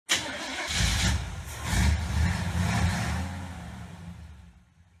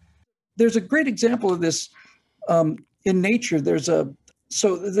there's a great example of this in nature. There's a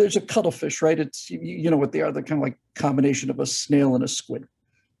cuttlefish, right? It's, you know what they are. They're kind of like combination of a snail and a squid.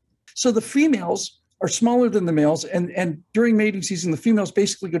 So the females are smaller than the males, and during mating season, the females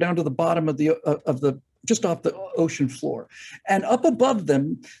basically go down to the bottom of the just off the ocean floor, and up above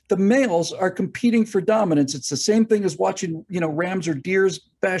them, the males are competing for dominance. It's the same thing as watching, rams or deers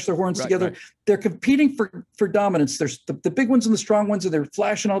bash their horns together. Right. They're competing for dominance. There's the big ones and the strong ones, and they're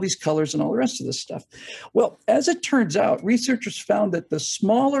flashing all these colors and all the rest of this stuff. Well, as it turns out, researchers found that the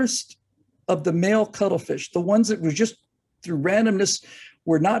smallest of the male cuttlefish, the ones that were just through randomness,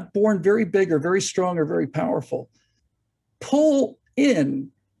 were not born very big or very strong or very powerful, pull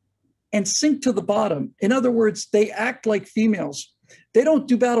in and sink to the bottom. In other words, they act like females. They don't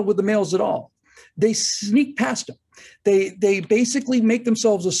do battle with the males at all. They sneak past them. They basically make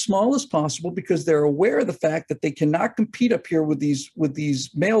themselves as small as possible because they're aware of the fact that they cannot compete up here with these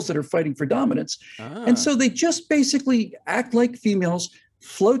males that are fighting for dominance. And so they just basically act like females,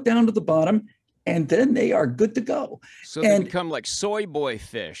 float down to the bottom, and then they are good to go. So they become like Soy-Boy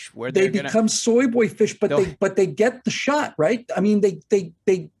fish, where they become Soy-Boy fish, but they get the shot, right? I mean, they get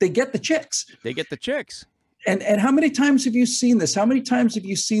the chicks. They get the chicks. And how many times have you seen this? How many times have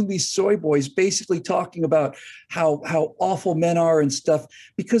you seen these soy boys basically talking about how awful men are and stuff,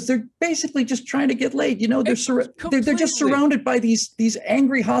 because they're basically just trying to get laid? They're just surrounded by these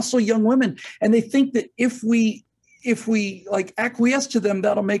angry, hostile young women, and they think that if we like acquiesce to them,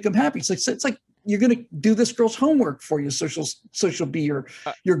 that'll make them happy. It's like you're going to do this girl's homework for you, so she'll be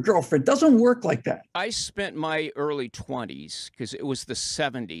your girlfriend. Doesn't work like that. I spent my early 20s, because it was the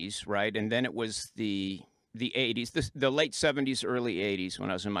 70s, right? And then it was the 80s, the late 70s, early 80s,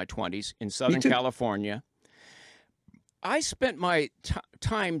 when I was in my 20s in Southern California. I spent my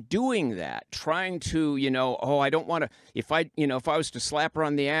time doing that, trying to, I don't want to, if I was to slap her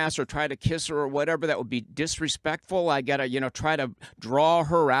on the ass or try to kiss her or whatever, that would be disrespectful. I got to, try to draw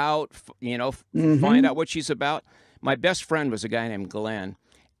her out, find out what she's about. My best friend was a guy named Glenn,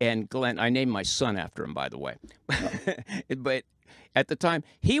 and Glenn, I named my son after him, by the way. But at the time,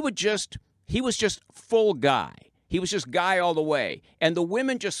 he was just full guy. He was just guy all the way. And the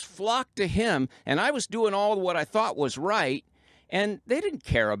women just flocked to him. And I was doing all what I thought was right. And they didn't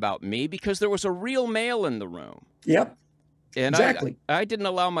care about me because there was a real male in the room. Yep. And exactly. I didn't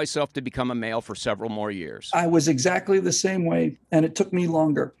allow myself to become a male for several more years. I was exactly the same way. And it took me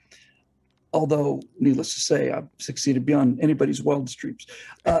longer. Although, needless to say, I've succeeded beyond anybody's wildest dreams.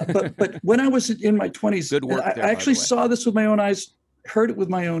 But when I was in my 20s, good work there, I actually saw this with my own eyes, heard it with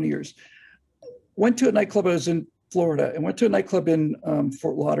my own ears. Went to a nightclub. I was in Florida, and went to a nightclub in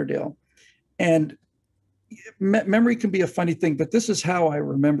Fort Lauderdale. And memory can be a funny thing, but this is how I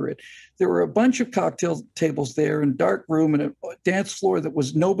remember it. There were a bunch of cocktail tables there, and a dark room, and a dance floor that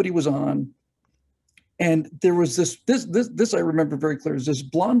nobody was on. And there was this I remember very clearly. This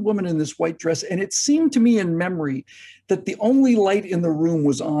blonde woman in this white dress, and it seemed to me in memory that the only light in the room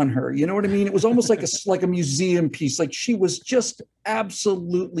was on her. You know what I mean? It was almost like a museum piece. Like, she was just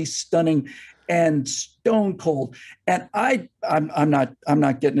absolutely stunning and stone cold. And I'm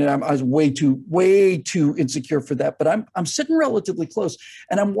not getting it. I was way too insecure for that. But I'm sitting relatively close,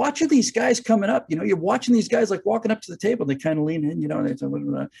 and I'm watching these guys coming up. You're watching these guys like walking up to the table. They kind of lean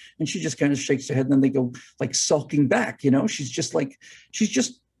in, and she just kind of shakes her head, and then they go like sulking back. She's just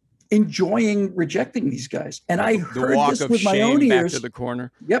enjoying rejecting these guys. And I heard this with my own ears. Back to the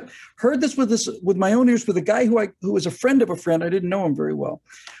corner. Yep. Heard this with my own ears with a guy who was a friend of a friend. I didn't know him very well,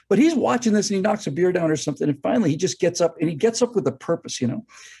 but he's watching this, and he knocks a beer down or something. And finally he just gets up, and he gets up with a purpose, And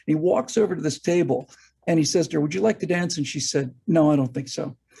he walks over to this table, and he says to her, "Would you like to dance?" And she said, "No, I don't think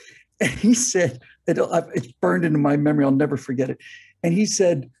so." And he said, it's burned into my memory. I'll never forget it. And he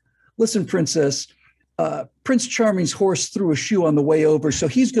said, "Listen, princess, Prince Charming's horse threw a shoe on the way over, so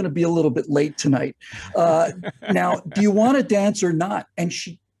he's going to be a little bit late tonight. Now, do you want to dance or not?" And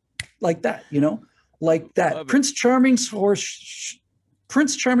she, like that, like that. Prince Charming's horse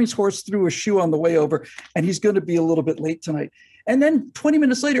threw a shoe on the way over, and he's going to be a little bit late tonight. And then 20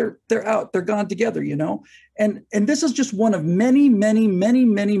 minutes later, they're out. They're gone together, And this is just one of many, many, many,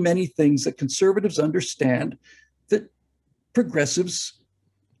 many, many things that conservatives understand that progressives.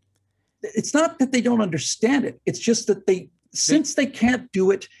 It's not that they don't understand it. It's just that since they can't do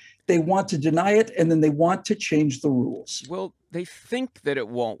it, they want to deny it, and then they want to change the rules. Well, they think that it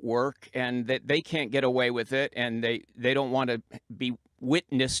won't work, and that they can't get away with it, and they don't want to be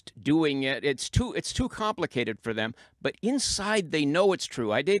witnessed doing it. It's too complicated for them. But inside, they know it's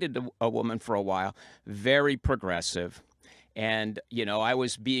true. I dated a woman for a while, very progressive, and I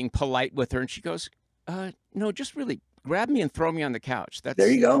was being polite with her, and she goes, "No, just really grab me and throw me on the couch. There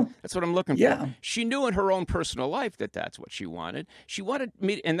you go. That's what I'm looking Yeah. for. She knew in her own personal life that that's what she wanted. She wanted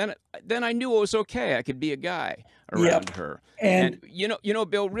me, and then I knew it was okay. I could be a guy around her. And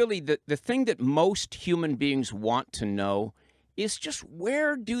Bill, really, the thing that most human beings want to know is just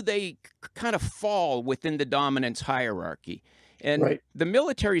where do they kind of fall within the dominance hierarchy. And the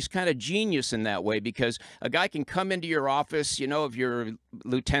military is kind of genius in that way, because a guy can come into your office, if you're a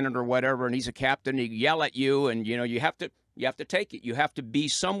lieutenant or whatever, and he's a captain, he yell at you, and you have to take it. You have to be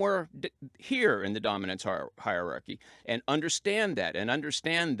somewhere here in the dominance hierarchy and understand that,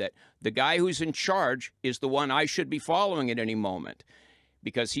 the guy who's in charge is the one I should be following at any moment,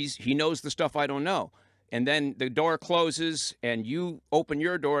 because he knows the stuff I don't know. And then the door closes and you open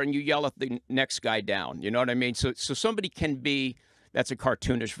your door and you yell at the next guy down. You know what I mean? So somebody can be, that's a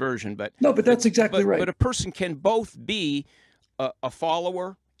cartoonish version, but no, but that's exactly right. But a person can both be a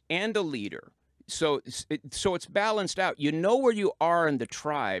follower and a leader. So it's balanced out. You know where you are in the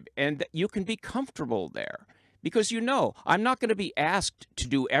tribe, and you can be comfortable there, because I'm not going to be asked to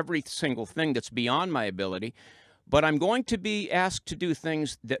do every single thing that's beyond my ability. But I'm going to be asked to do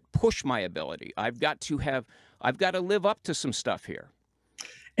things that push my ability. I've got to live up to some stuff here.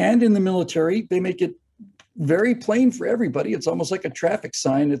 And in the military, they make it very plain for everybody. It's almost like a traffic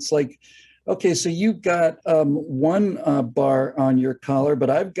sign. It's like, okay, so you've got one bar on your collar, but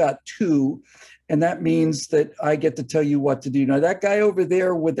I've got two. And that means that I get to tell you what to do. Now, that guy over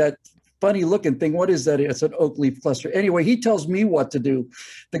there with that funny looking thing, what is that? It's an oak leaf cluster. Anyway, he tells me what to do.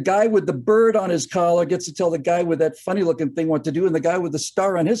 The guy with the bird on his collar gets to tell the guy with that funny looking thing what to do. And the guy with the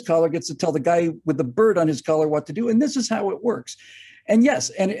star on his collar gets to tell the guy with the bird on his collar what to do. And this is how it works. And yes,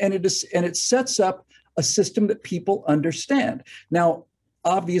 and it sets up a system that people understand. Now,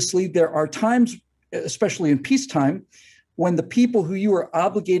 obviously, there are times, especially in peacetime, when the people who you are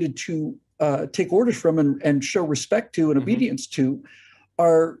obligated to take orders from and show respect to and obedience to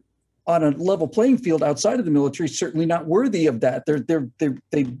are on a level playing field outside of the military, certainly not worthy of that.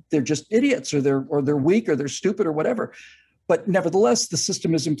 They're just idiots, or they're weak, or they're stupid, or whatever. But nevertheless, the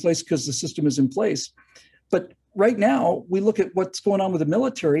system is in place because the system is in place. But right now, we look at what's going on with the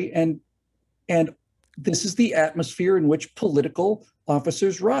military, and this is the atmosphere in which political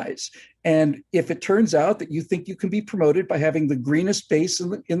officers rise. And if it turns out that you think you can be promoted by having the greenest base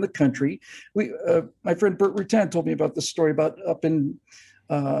in the country, my friend Bert Rutan told me about this story about up in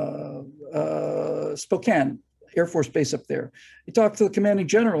Spokane Air Force Base up there. He talked to the commanding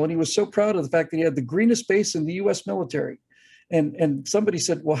general, and he was so proud of the fact that he had the greenest base in the U.S. military. And somebody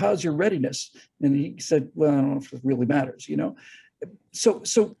said, well, how's your readiness? And he said, well, I don't know if it really matters, So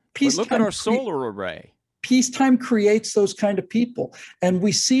peacetime. But look at our solar array. Peacetime creates those kind of people, and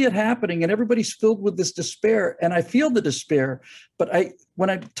we see it happening, and everybody's filled with this despair. And I feel the despair, but when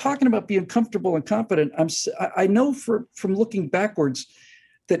I'm talking about being comfortable and confident, I know from looking backwards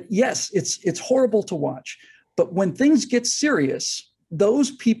that yes, it's horrible to watch, but when things get serious,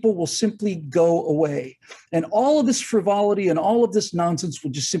 those people will simply go away, and all of this frivolity and all of this nonsense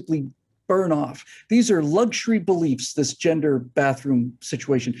will just simply burn off. These are luxury beliefs, this gender bathroom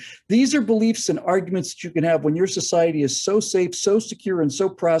situation. These are beliefs and arguments that you can have when your society is so safe, so secure, and so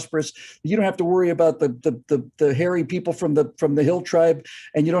prosperous. You don't have to worry about the hairy people from the hill tribe,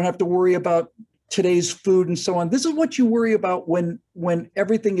 and you don't have to worry about today's food and so on. This is what you worry about when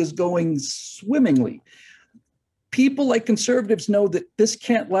everything is going swimmingly. People like conservatives know that this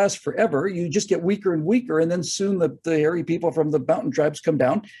can't last forever. You just get weaker and weaker, and then soon the hairy people from the mountain tribes come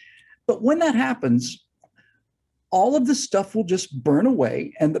down. But when that happens, all of this stuff will just burn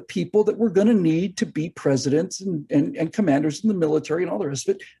away, and the people that we're going to need to be presidents and commanders in the military and all the rest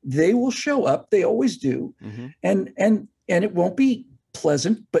of it, they will show up. They always do. Mm-hmm. And it won't be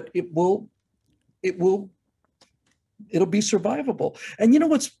pleasant, but it'll be survivable. And you know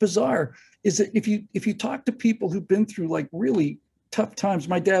what's bizarre is that if you talk to people who've been through like really tough times,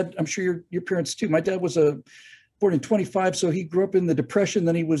 my dad, I'm sure your parents too. My dad was born in 1925, so he grew up in the Depression.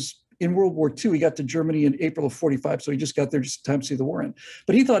 Then he was in World War II. He got to Germany in April of 1945, so he just got there just in time to see the war end.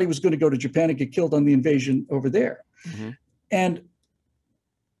 But he thought he was going to go to Japan and get killed on the invasion over there. Mm-hmm.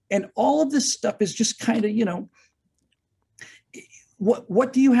 And all of this stuff is just kind of,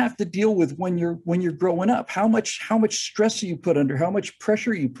 what do you have to deal with when you're growing up? How much stress are you put under? How much pressure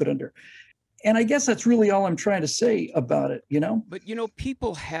are you put under? And I guess that's really all I'm trying to say about it, But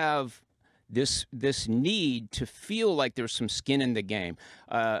people have this need to feel like there's some skin in the game.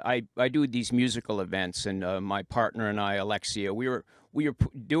 I do these musical events, and my partner and I, Alexia, we were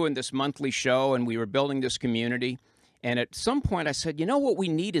doing this monthly show, and we were building this community. And at some point I said, you know what we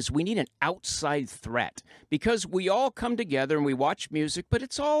need is we need an outside threat, because we all come together and we watch music, but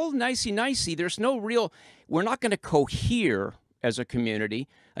it's all nicey-nicey. There's no real, we're not going to cohere as a community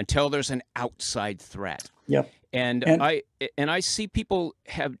until there's an outside threat. Yep. And I see people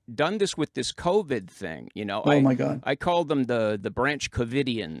have done this with this COVID thing. You know, oh my God, I call them the branch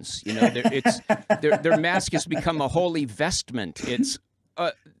Covidians. You know, their mask has become a holy vestment. It's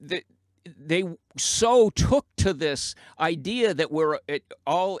they so took to this idea that we're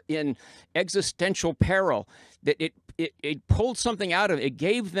all in existential peril that it pulled something out of it. It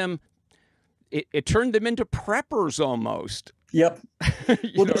gave them, it turned them into preppers almost. Yep.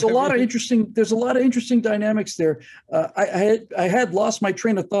 Well, there's a lot of interesting dynamics there. I had lost my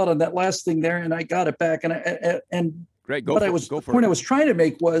train of thought on that last thing there, and I got it back. And great. The point I was trying to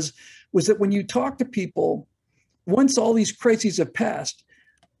make was that when you talk to people, once all these crises have passed,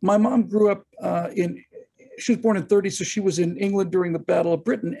 my mom grew up she was born in 30, so she was in England during the Battle of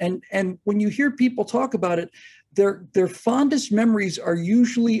Britain. And when you hear people talk about it, their fondest memories are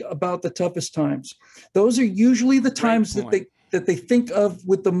usually about the toughest times. Those are usually the times that they think of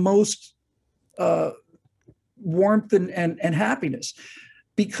with the most warmth and happiness,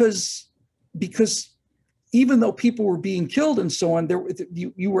 because even though people were being killed and so on,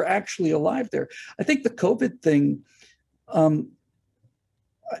 you were actually alive there. I think the COVID thing,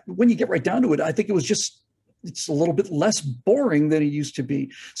 when you get right down to it, I think it's a little bit less boring than it used to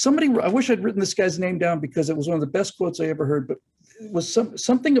be. I wish I'd written this guy's name down because it was one of the best quotes I ever heard, but it was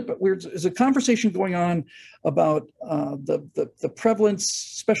something about there's a conversation going on about the prevalence,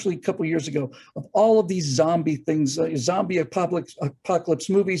 especially a couple of years ago, of all of these zombie things, zombie apocalypse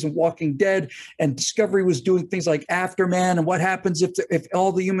movies and Walking Dead, and Discovery was doing things like Afterman and what happens if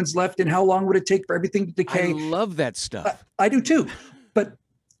all the humans left and how long would it take for everything to decay. I love that stuff. I do too.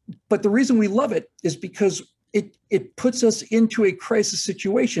 But the reason we love it is because it puts us into a crisis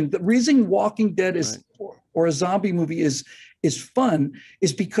situation. The reason Walking Dead is or a zombie movie is fun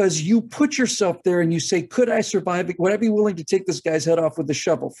is because you put yourself there and you say, could I survive it? Would I be willing to take this guy's head off with a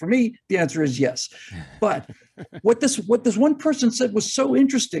shovel? For me, the answer is yes. But what this one person said was so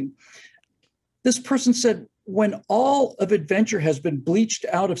interesting. This person said, when all of adventure has been bleached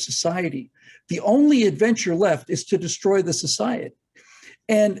out of society, the only adventure left is to destroy the society.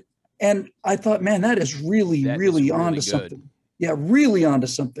 And I thought, man, that is really onto good. something. Yeah, really onto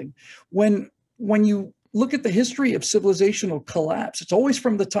something. When you look at the history of civilizational collapse, it's always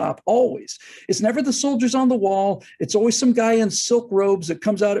from the top, always. It's never the soldiers on the wall. It's always some guy in silk robes that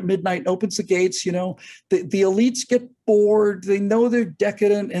comes out at midnight and opens the gates. You know, the elites get bored. They know they're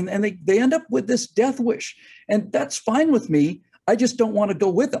decadent, and they end up with this death wish. And that's fine with me. I just don't want to go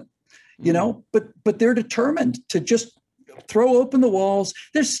with them, you know, but they're determined to just throw open the walls.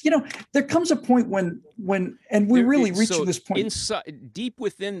 There comes a point when we're really reaching this point. Inside, deep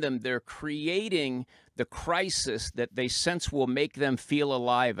within them, they're creating the crisis that they sense will make them feel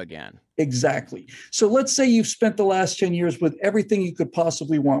alive again. Exactly. So let's say you've spent the last 10 years with everything you could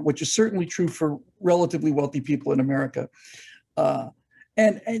possibly want, which is certainly true for relatively wealthy people in America.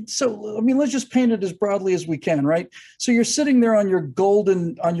 And so, I mean, let's just paint it as broadly as we can, right? So you're sitting there on your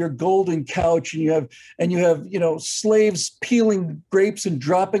golden couch, and you have slaves peeling grapes and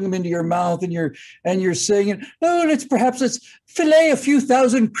dropping them into your mouth, and you're saying, oh, let's fillet a few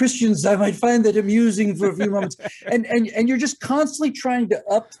thousand Christians. I might find that amusing for a few moments, and you're just constantly trying to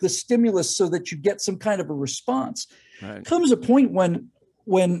up the stimulus so that you get some kind of a response. Right. Comes a point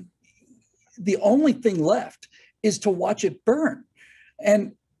when the only thing left is to watch it burn.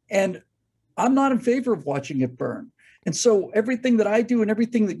 And I'm not in favor of watching it burn. And so everything that I do and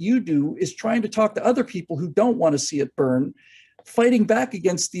everything that you do is trying to talk to other people who don't want to see it burn, fighting back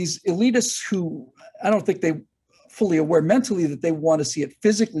against these elitists who I don't think they fully aware mentally that they want to see it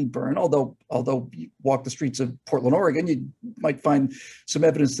physically burn. Although you walk the streets of Portland, Oregon, you might find some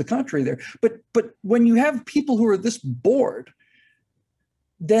evidence to the contrary there. But when you have people who are this bored,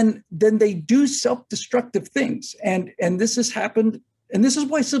 then they do self-destructive things. And this has happened. And this is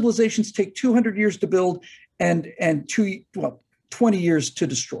why civilizations take 200 years to build and 20 years to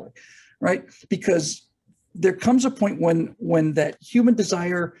destroy, right? Because there comes a point when that human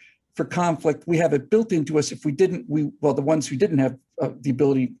desire for conflict, we have it built into us. If we didn't, the ones who didn't have the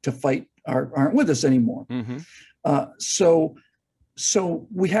ability to fight aren't with us anymore. Mm-hmm. So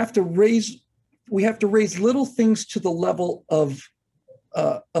we have to raise little things to the level of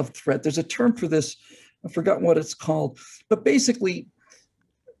threat. There's a term for this. I've forgotten what it's called, but basically,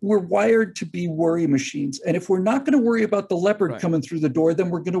 we're wired to be worry machines. And if we're not going to worry about the leopard coming through the door,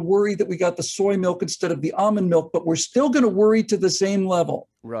 then we're going to worry that we got the soy milk instead of the almond milk, but we're still going to worry to the same level.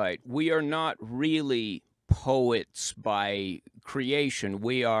 Right. We are not really poets by creation.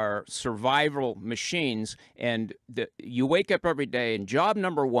 We are survival machines. And you wake up every day, and job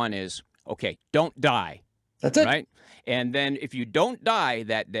number one is, okay, don't die. That's it. Right? And then if you don't die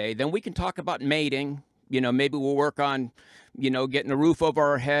that day, then we can talk about mating. Maybe we'll work on, getting a roof over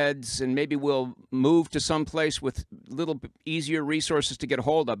our heads, and maybe we'll move to some place with little easier resources to get a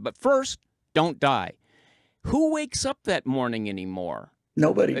hold of. But first, don't die. Who wakes up that morning anymore?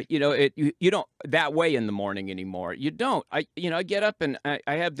 Nobody. You don't that way in the morning anymore. You don't. I get up and I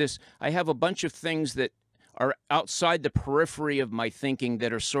have a bunch of things that are outside the periphery of my thinking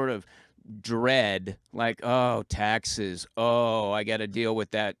that are sort of dread, like, oh, taxes. Oh, I got to deal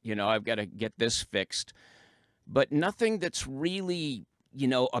with that. I've got to get this fixed. But nothing that's really,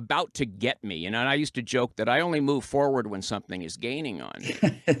 about to get me. And I used to joke that I only move forward when something is gaining on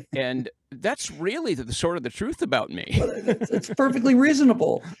me. And that's really the sort of the truth about me. Well, it's perfectly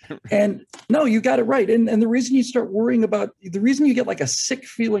reasonable. And no, you got it right. And the reason you start worrying about, the reason you get like a sick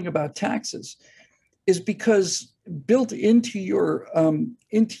feeling about taxes is because built into your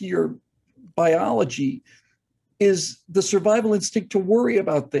biology is the survival instinct to worry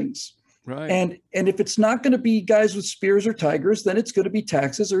about things. Right. And if it's not going to be guys with spears or tigers, then it's going to be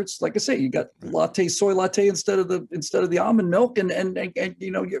taxes, or it's like I say, you got soy latte instead of the almond milk, and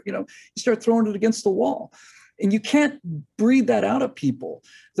you start throwing it against the wall. And you can't breathe that out of people.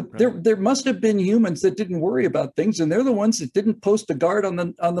 There must have been humans that didn't worry about things, and they're the ones that didn't post a guard on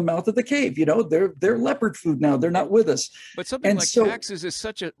the mouth of the cave. They're leopard food now. They're not with us. But something like taxes is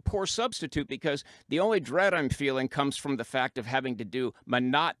such a poor substitute, because the only dread I'm feeling comes from the fact of having to do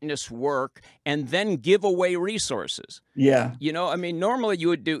monotonous work and then give away resources. Yeah. Normally you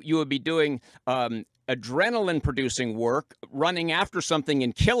would be doing adrenaline producing work, running after something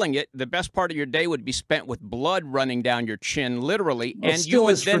and killing it. The best part of your day would be spent with blood running down your chin, literally. Well, and you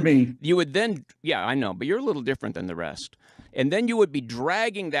would then, yeah, I know, but you're a little different than the rest. And then you would be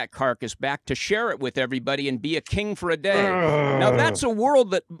dragging that carcass back to share it with everybody and be a king for a day. Now that's a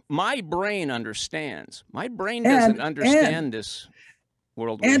world that my brain understands. My brain doesn't understand this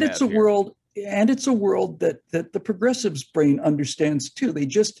world. And it's a world that the progressives' brain understands too. They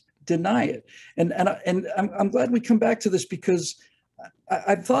just deny it. And I'm glad we come back to this, because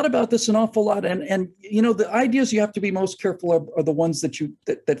I've thought about this an awful lot. And the ideas you have to be most careful are the ones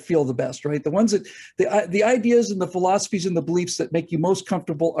that feel the best, right? The ones that the ideas and the philosophies and the beliefs that make you most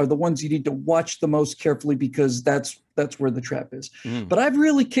comfortable are the ones you need to watch the most carefully, because that's where the trap is. But I've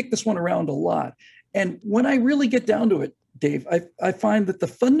really kicked this one around a lot. And when I really get down to it, Dave, I find that the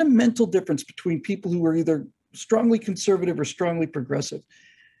fundamental difference between people who are either strongly conservative or strongly progressive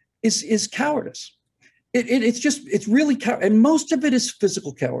is cowardice. It's really and most of it is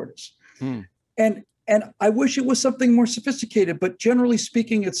physical cowardice. And I wish it was something more sophisticated, but generally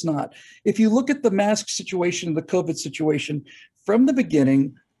speaking, it's not. If you look at the mask situation, the COVID situation, from the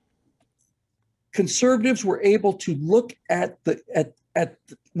beginning, conservatives were able to look at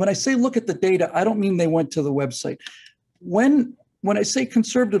when I say look at the data, I don't mean they went to the website. When I say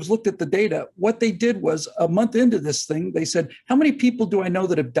conservatives looked at the data, what they did was, a month into this thing, they said, how many people do I know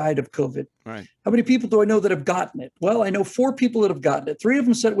that have died of COVID? Right. How many people do I know that have gotten it? Well, I know 4 people that have gotten it. 3 of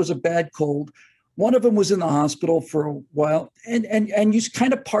them said it was a bad cold. 1 of them was in the hospital for a while. And you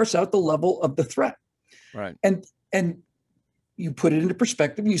kind of parse out the level of the threat. Right. And you put it into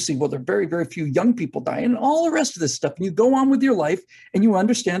perspective, and you see, well, there are very, very few young people dying, and all the rest of this stuff. And you go on with your life, and you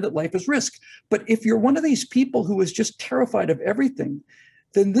understand that life is risk. But if you're one of these people who is just terrified of everything,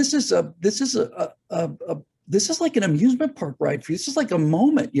 then this is like an amusement park ride for you. This is like a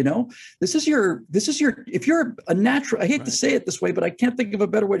moment, This is your. If you're a natural, I hate to say it this way, but I can't think of a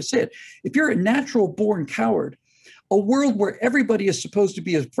better way to say it. If you're a natural born coward, a world where everybody is supposed to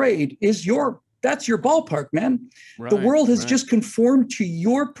be afraid that's your ballpark, man. Right, the world has just conformed to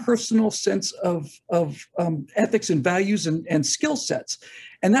your personal sense of ethics and values and skill sets.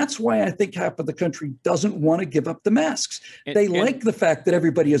 And that's why I think half of the country doesn't want to give up the masks. They like the fact that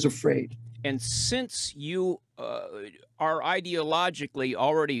everybody is afraid. And since you are ideologically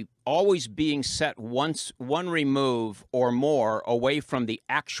already always being set one remove or more away from the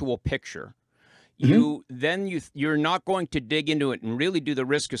actual picture, you're not going to dig into it and really do the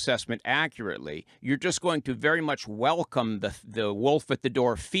risk assessment accurately. You're just going to very much welcome the wolf at the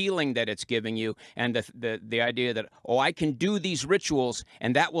door feeling that it's giving you, and the idea that, oh, I can do these rituals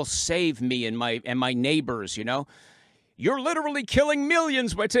and that will save me and my neighbors. You're literally killing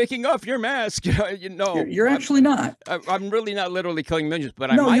millions by taking off your mask. You're actually not. I'm really not literally killing millions,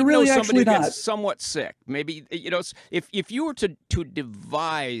 but no, I might really know somebody who gets somewhat sick. Maybe if you were to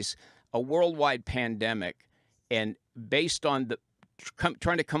devise a worldwide pandemic, and based on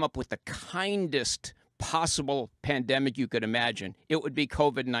trying to come up with the kindest possible pandemic you could imagine, it would be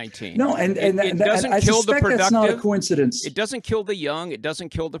COVID-19. No, and it doesn't kill the productive. That's not a coincidence. It doesn't kill the young. It doesn't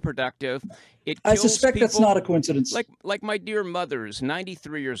kill the productive. It kills I suspect people, that's not a coincidence. Like my dear mother's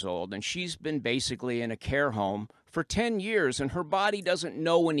 93 years old, and she's been basically in a care home for 10 years, and her body doesn't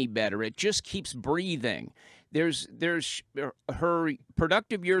know any better. It just keeps breathing. There's her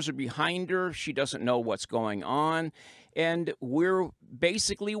productive years are behind her. She doesn't know what's going on. And we're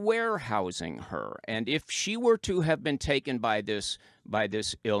basically warehousing her. And if she were to have been taken by this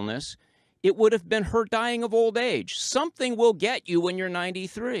illness, it would have been her dying of old age. Something will get you when you're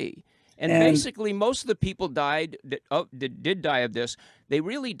 93. And basically, most of the people that did die of this, they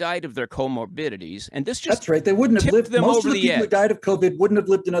really died of their comorbidities. And this just that's right. They wouldn't have lived. Most of the people edge. who died of COVID wouldn't have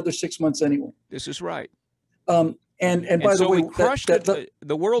lived another 6 months anyway. This is right. And by the way, we crushed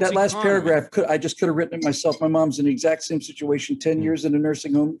the world's that last economy. paragraph, I just could have written it myself. My mom's in the exact same situation, 10 years in a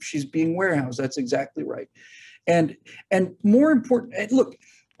nursing home. She's being warehoused. That's exactly right. And more important, look,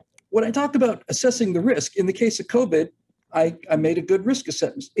 when I talked about assessing the risk, in the case of COVID, I made a good risk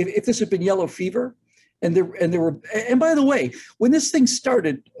assessment. If this had been yellow fever, and by the way, when this thing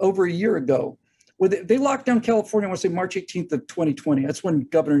started over a year ago, when they locked down California, I want to say March 18th of 2020. That's when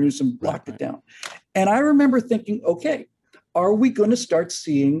Governor Newsom locked it down. And I remember thinking, okay, are we going to start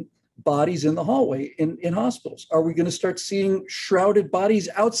seeing bodies in the hallway in hospitals? Are we going to start seeing shrouded bodies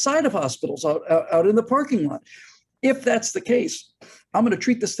outside of hospitals, out in the parking lot? If that's the case, I'm going to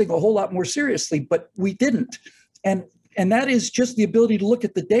treat this thing a whole lot more seriously, but we didn't. And that is just the ability to look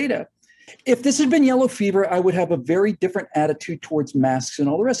at the data. If this had been yellow fever, I would have a very different attitude towards masks and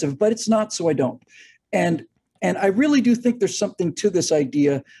all the rest of it, but it's not, so I don't. And I really do think there's something to this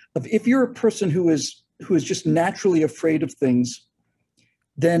idea of, if you're a person who is just naturally afraid of things,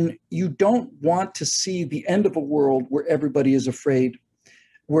 then you don't want to see the end of a world where everybody is afraid,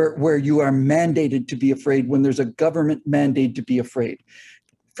 where you are mandated to be afraid, when there's a government mandate to be afraid.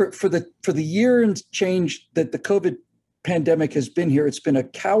 For the year and change that the COVID pandemic has been here, it's been a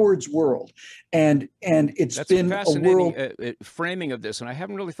coward's world, and That's been a world framing of this, and I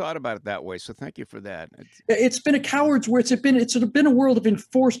haven't really thought about it that way. So thank you for that. It's been a coward's world. It's sort of been a world of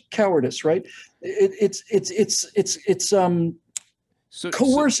enforced cowardice, right? It's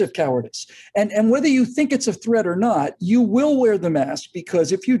coercive cowardice, and whether you think it's a threat or not, you will wear the mask,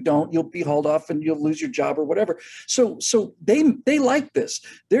 because if you don't, you'll be hauled off and you'll lose your job or whatever. So they like this.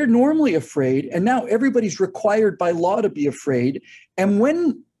 They're normally afraid, and now everybody's required by law to be afraid. And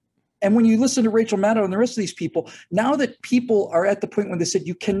when you listen to Rachel Maddow and the rest of these people, now that people are at the point when they said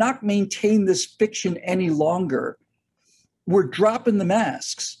you cannot maintain this fiction any longer, we're dropping the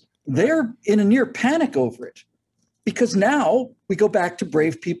masks. They're in a near panic over it. Because now we go back to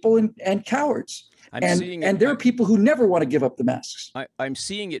brave people and cowards. And there are people who never want to give up the masks. I'm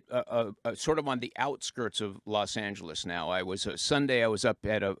seeing it sort of on the outskirts of Los Angeles now. Sunday I was up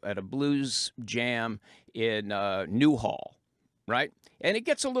at a blues jam in Newhall, right? And it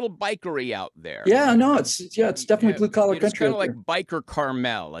gets a little bikery out there. Yeah, no, it's definitely blue collar country. It's kind of like Biker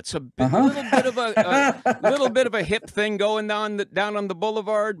Carmel. It's a little bit of a hip thing going down on the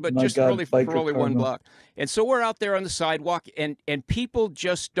boulevard, but really for only one block. And so we're out there on the sidewalk, and people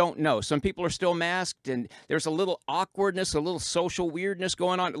just don't know. Some people are still masked, and there's a little awkwardness, a little social weirdness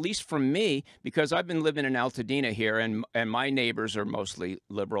going on, at least from me, because I've been living in Altadena here, and my neighbors are mostly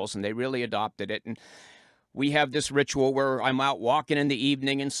liberals, and they really adopted it. And we have this ritual where I'm out walking in the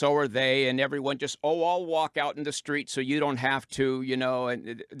evening, and so are they, and everyone just, I'll walk out in the street so you don't have to,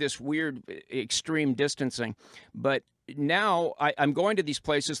 and this weird extreme distancing. But now I'm going to these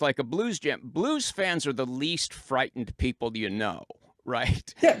places like a blues jam. Blues fans are the least frightened people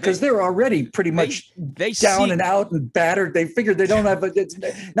right? Yeah, because they're already pretty much down and out and battered. They figured they don't have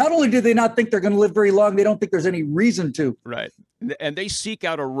not only do they not think they're going to live very long, they don't think there's any reason to. Right. And they seek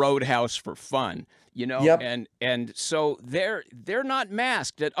out a roadhouse for fun. Yep. And so they're not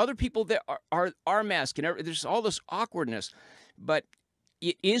masked. That other people that are masked, and there's all this awkwardness, but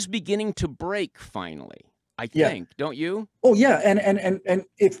it is beginning to break finally. I think, don't you? Oh yeah, and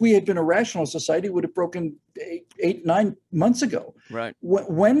if we had been a rational society, it would have broken 8-9 months ago. Right.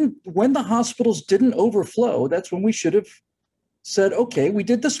 When the hospitals didn't overflow, that's when we should have said, okay, we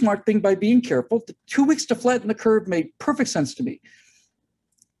did the smart thing by being careful. The 2 weeks to flatten the curve made perfect sense to me.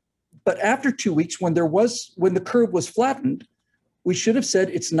 But after 2 weeks, when the curve was flattened, we should have said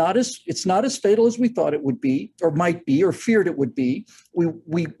it's not as fatal as we thought it would be, or might be, or feared it would be.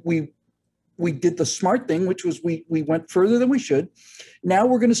 We did the smart thing, which was we went further than we should. Now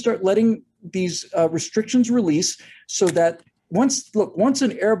we're going to start letting these restrictions release, so that once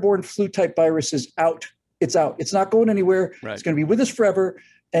an airborne flu type virus is out, it's out. It's not going anywhere. Right. It's going to be with us forever.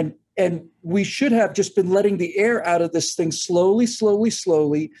 And And we should have just been letting the air out of this thing slowly,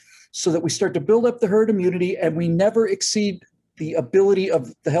 so that we start to build up the herd immunity and we never exceed the ability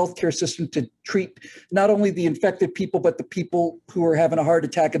of the healthcare system to treat not only the infected people, but the people who are having a heart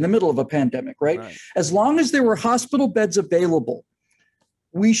attack in the middle of a pandemic, right? As long as there were hospital beds available,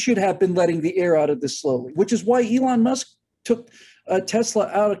 we should have been letting the air out of this slowly, which is why Elon Musk took Tesla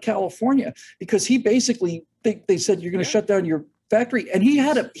out of California, because he basically, they said, you're going to shut down your factory. And he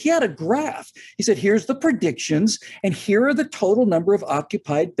had a graph. He said, here's the predictions, and here are the total number of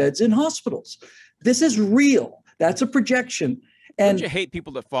occupied beds in hospitals. This is real. That's a projection. And don't you hate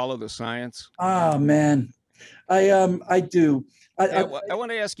people that follow the science? Oh man, I do. I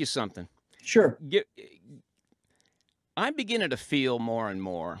want to ask you something. Sure. I'm beginning to feel more and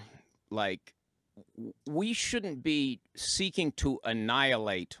more like we shouldn't be seeking to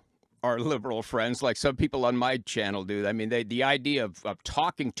annihilate our liberal friends like some people on my channel do. I mean, the idea of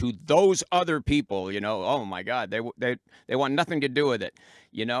talking to those other people, oh my God, they want nothing to do with it,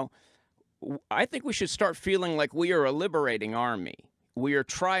 I think we should start feeling like we are a liberating army. We are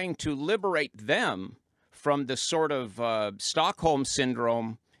trying to liberate them from the sort of Stockholm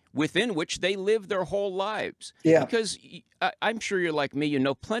syndrome within which they live their whole lives. Yeah. Because I'm sure you're like me,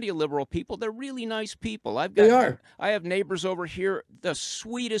 plenty of liberal people. They're really nice people. They are. I have neighbors over here, the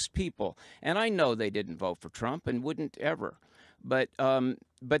sweetest people. And I know they didn't vote for Trump and wouldn't ever. But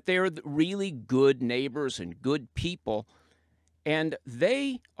they're really good neighbors and good people. And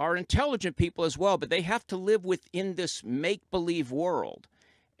they are intelligent people as well, but they have to live within this make-believe world.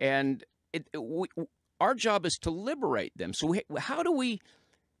 And our job is to liberate them. So how do we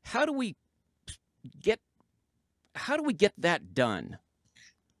get that done?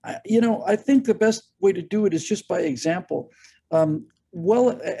 I think the best way to do it is just by example.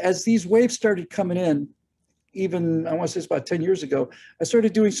 As these waves started coming in, even I want to say it's about 10 years ago, I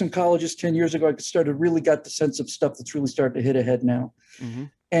started doing some colleges 10 years ago. I really got the sense of stuff that's really starting to hit ahead now. Mm-hmm.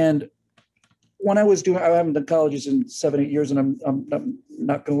 And when I haven't done colleges in 7-8 years, and I'm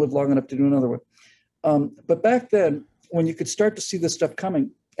not going to live long enough to do another one. But back then, when you could start to see this stuff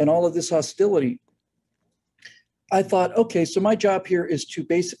coming and all of this hostility, I thought, okay, so my job here is to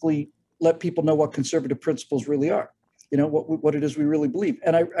basically let people know what conservative principles really are. What it is we really believe.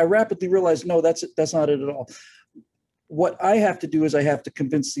 And I rapidly realized, no, that's not it at all. What I have to do is I have to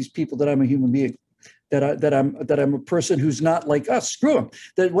convince these people that I'm a human being, that I'm a person who's not like us. Screw them.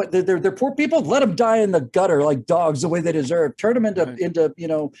 They're poor people. Let them die in the gutter like dogs, the way they deserve. Turn them into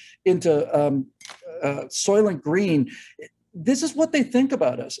Soylent Green. This is what they think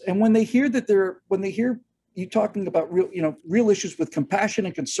about us. And when they hear you talking about real issues with compassion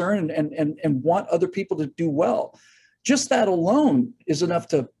and concern and want other people to do well, just that alone is enough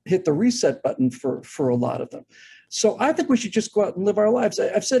to hit the reset button for a lot of them. So I think we should just go out and live our lives.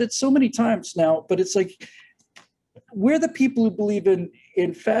 I've said it so many times now, but it's like, we're the people who believe in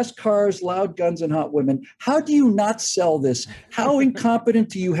fast cars, loud guns, and hot women. How do you not sell this? How incompetent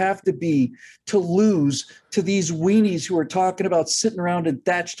do you have to be to lose to these weenies who are talking about sitting around in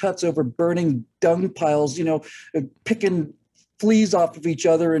thatched huts over burning dung piles, picking fleas off of each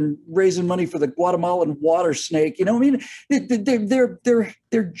other and raising money for the Guatemalan water snake? They're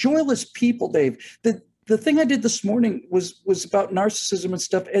joyless people, Dave. The thing I did this morning was about narcissism and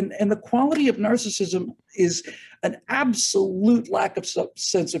stuff. And the quality of narcissism is an absolute lack of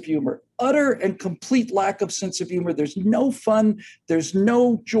sense of humor, utter and complete lack of sense of humor. There's no fun. There's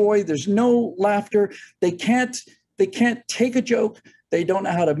no joy. There's no laughter. They can't take a joke. They don't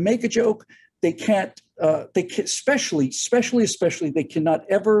know how to make a joke. They can't, especially, they cannot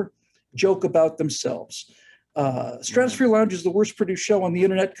ever joke about themselves. Stratosphere Lounge is the worst produced show on the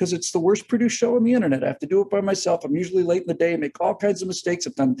internet because it's the worst produced show on the internet. I have to do it by myself. I'm usually late in the day and make all kinds of mistakes.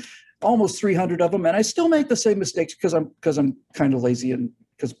 I've done almost 300 of them, and I still make the same mistakes because I'm kind of lazy and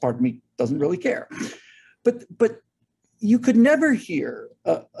because part of me doesn't really care. But you could never hear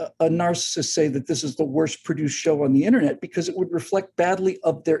a narcissist say that this is the worst produced show on the internet, because it would reflect badly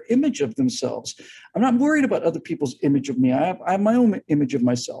of their image of themselves. I'm not worried about other people's image of me. I have my own image of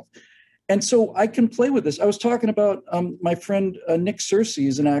myself. And so I can play with this. I was talking about my friend Nick Searcy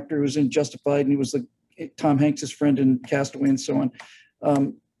is an actor who was in Justified, and he was Tom Hanks' friend in Castaway and so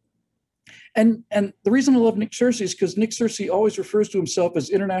on. And the reason I love Nick Searcy is because Nick Searcy always refers to himself as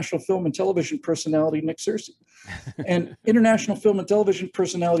international film and television personality Nick Searcy. And international film and television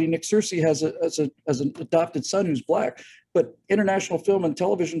personality Nick Searcy has an adopted son who's black. But international film and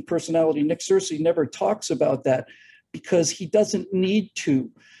television personality Nick Searcy never talks about that because he doesn't need to.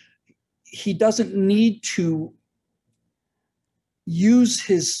 He doesn't need to use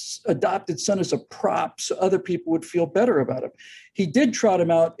his adopted son as a prop so other people would feel better about him. He did trot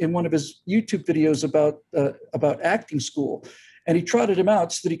him out in one of his YouTube videos about acting school. And he trotted him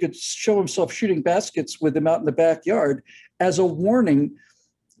out so that he could show himself shooting baskets with him out in the backyard as a warning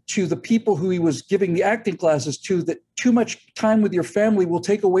to the people who he was giving the acting classes to, that too much time with your family will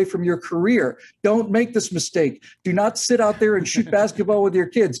take away from your career. Don't make this mistake. Do not sit out there and shoot basketball with your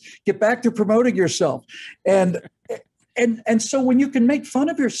kids. Get back to promoting yourself. And so when you can make fun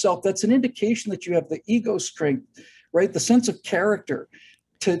of yourself, that's an indication that you have the ego strength, right? The sense of character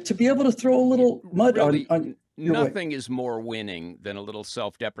to be able to throw a little mud really, on nothing is more winning than a little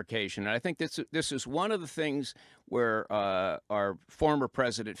self-deprecation. And I think this is one of the things where our former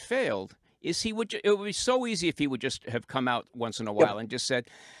president failed. Is it would be so easy if he would just have come out once in a while and just said,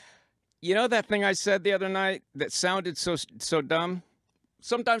 you know, that thing I said the other night that sounded so dumb?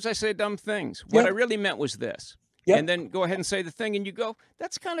 Sometimes I say dumb things. What I really meant was this. Yep. And then go ahead and say the thing, and you go,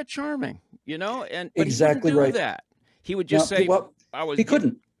 that's kind of charming, you know? But exactly he wouldn't do that. He would just say, he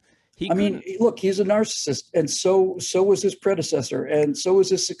couldn't. I mean, look, he's a narcissist, and so was his predecessor, and so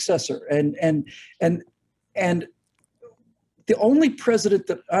was his successor, and the only president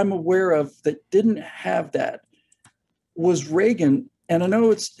that I'm aware of that didn't have that was Reagan. And I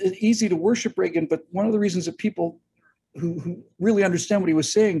know it's easy to worship Reagan, but one of the reasons that people who really understand what he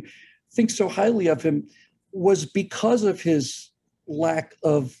was saying think so highly of him was because of his lack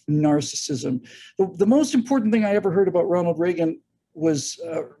of narcissism. The most important thing I ever heard about Ronald Reagan was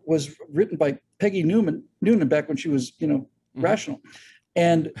written by Peggy Noonan back when she was, rational.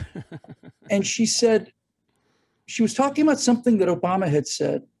 And she said, she was talking about something that Obama had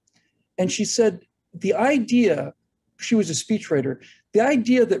said. And she said, the idea, she was a speechwriter, the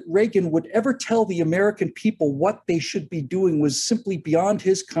idea that Reagan would ever tell the American people what they should be doing was simply beyond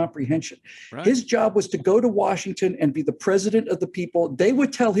his comprehension. Right. His job was to go to Washington and be the president of the people. They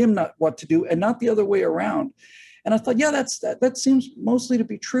would tell him not what to do and not the other way around. And I thought, that seems mostly to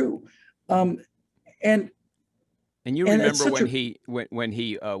be true. And you remember when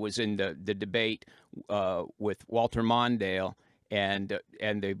he was in the debate with Walter Mondale, and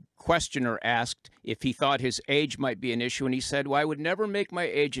the questioner asked if he thought his age might be an issue, and he said, "Well, I would never make my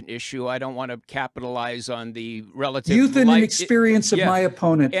age an issue. I don't want to capitalize on the relative youth and inexperience of my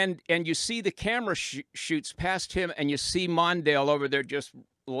opponent." And you see the camera shoots past him, and you see Mondale over there just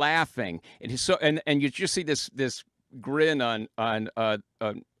laughing, and you just see this grin on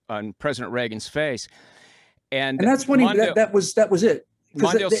President Reagan's face, and that's when that was it,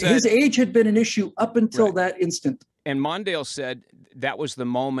 because his age had been an issue up until that instant. And Mondale said that was the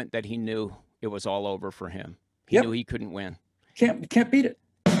moment that he knew it was all over for him. He knew he couldn't win. Can't beat it.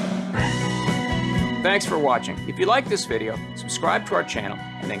 Thanks for watching. If you like this video, subscribe to our channel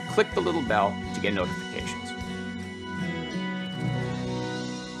and then click the little bell to get notifications.